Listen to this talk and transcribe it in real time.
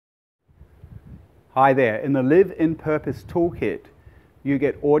Hi there. In the Live in Purpose Toolkit, you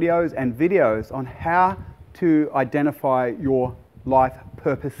get audios and videos on how to identify your life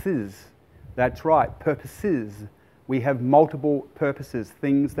purposes. That's right, purposes. We have multiple purposes,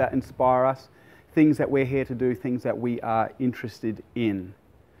 things that inspire us, things that we're here to do, things that we are interested in.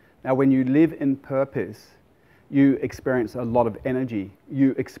 Now, when you live in purpose, you experience a lot of energy.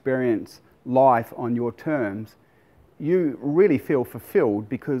 You experience life on your terms. You really feel fulfilled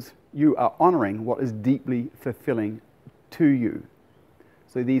because you are honoring what is deeply fulfilling to you.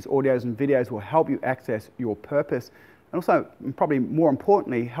 So these audios and videos will help you access your purpose, and also, and probably more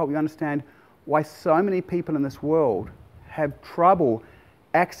importantly, help you understand why so many people in this world have trouble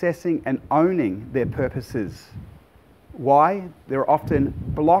accessing and owning their purposes. Why? There are often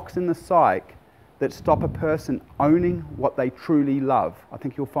blocks in the psyche that stop a person owning what they truly love. I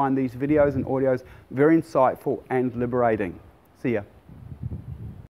think you'll find these videos and audios very insightful and liberating. See ya.